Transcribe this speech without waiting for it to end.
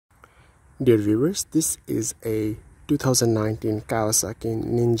Dear viewers, this is a 2019 Kawasaki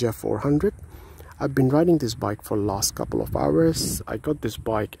Ninja 400. I've been riding this bike for the last couple of hours. I got this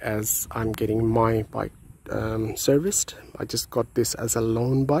bike as I'm getting my bike serviced. I just got this as a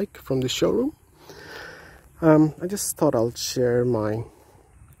loan bike from the showroom. I just thought I'll share my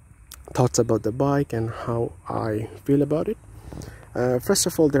thoughts about the bike and how I feel about it. First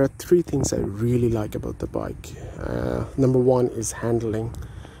of all, there are three things I really like about the bike. Number one is handling.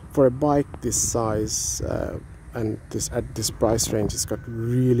 For a bike this size and at this price range, it's got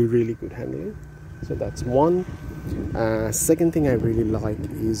really good handling. So that's one. Second thing I really like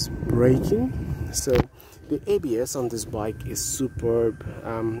is braking. So the ABS on this bike is superb.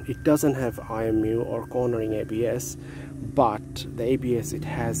 It doesn't have IMU or cornering ABS, but the ABS it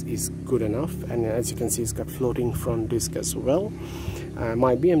has is good enough, and as you can see, it's got floating front disc as well.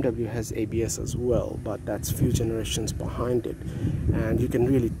 My BMW has ABS as well, but that's few generations behind it, and you can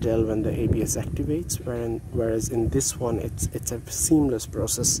really tell when the ABS activates, whereas in this one it's a seamless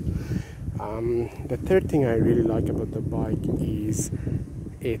process. The third thing I really like about the bike is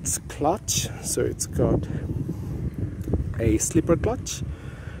its clutch. So it's got a slipper clutch.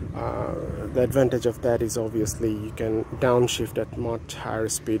 The advantage of that is obviously you can downshift at much higher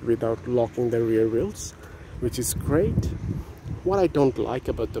speed without locking the rear wheels, which is great. What I don't like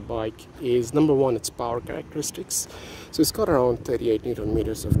about the bike is, number one, its power characteristics. So it's got around 38 Newton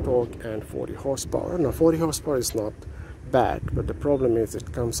meters of torque and 40 horsepower. Now 40 horsepower is not bad, but the problem is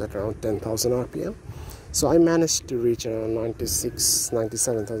it comes at around 10,000 RPM. So I managed to reach around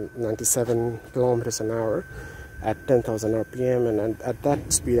 97 kilometers an hour at 10,000 RPM, and at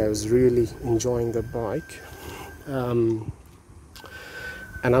that speed I was really enjoying the bike. And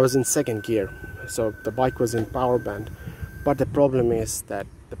I was in second gear, so the bike was in power band. But the problem is that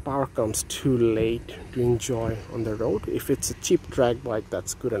the power comes too late to enjoy on the road. If it's a cheap drag bike,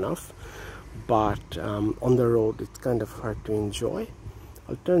 that's good enough, but on the road it's kind of hard to enjoy.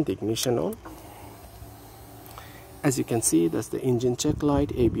 I'll turn the ignition on. As you can see, that's the engine check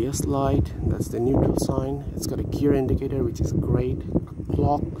light, ABS light, that's the neutral sign. It's got a gear indicator, which is great. A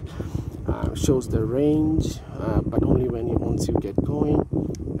clock shows the range, but only once you get going.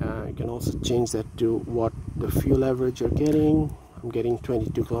 You can also change that to what the fuel average you're getting. I'm getting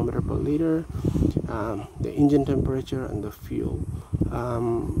 22 km per liter. The engine temperature and the fuel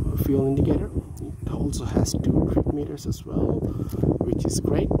indicator. It also has 2 trip meters as well, which is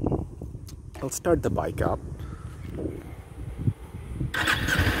great. I'll start the bike up.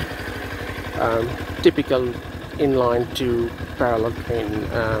 Typical inline to parallel train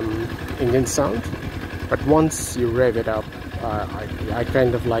engine sound, but once you rev it up, I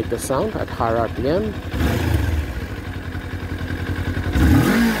kind of like the sound at higher RPM.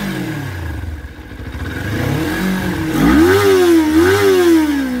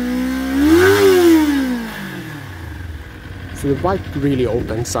 So the bike really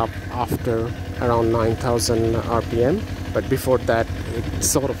opens up after around 9,000 RPM, but before that it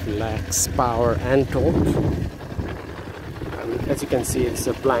sort of lacks power and torque. As you can see, it's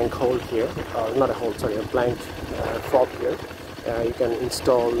a blank hole here, not a hole, sorry, a blank fob here. You can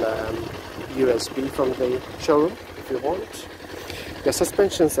install USB from the showroom if you want. The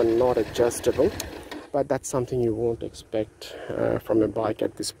suspensions are not adjustable, but that's something you won't expect from a bike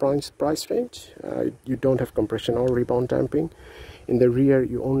at this price range. You don't have compression or rebound damping. In the rear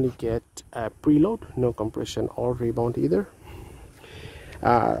you only get a preload, no compression or rebound either.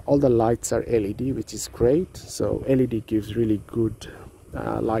 All the lights are LED, which is great. So LED gives really good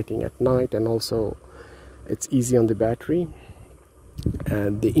lighting at night, and also it's easy on the battery.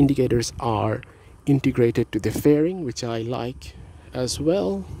 And the indicators are integrated to the fairing, which I like as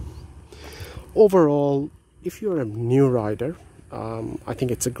well. Overall, if you're a new rider, I think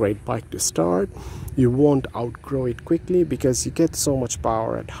it's a great bike to start. You won't outgrow it quickly because you get so much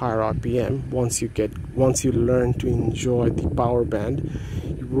power at higher RPM. Once you learn to enjoy the power band,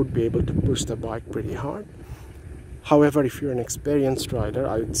 you would be able to push the bike pretty hard. However, if you're an experienced rider,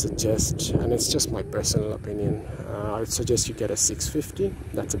 I would suggest, and it's just my personal opinion, I would suggest you get a 650.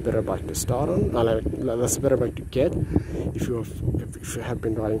 That's a better bike to start on. That's a better bike to get if you have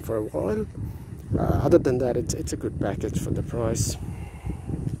been riding for a while. Other than that, it's a good package for the price.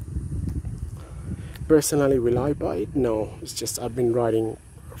 Personally, will I buy it? No, it's just I've been riding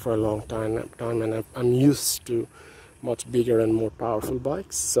for a long time and I'm used to much bigger and more powerful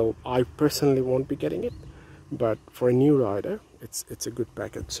bikes, so I personally won't be getting it. But for a new rider, it's a good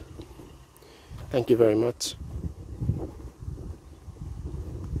package. Thank you very much.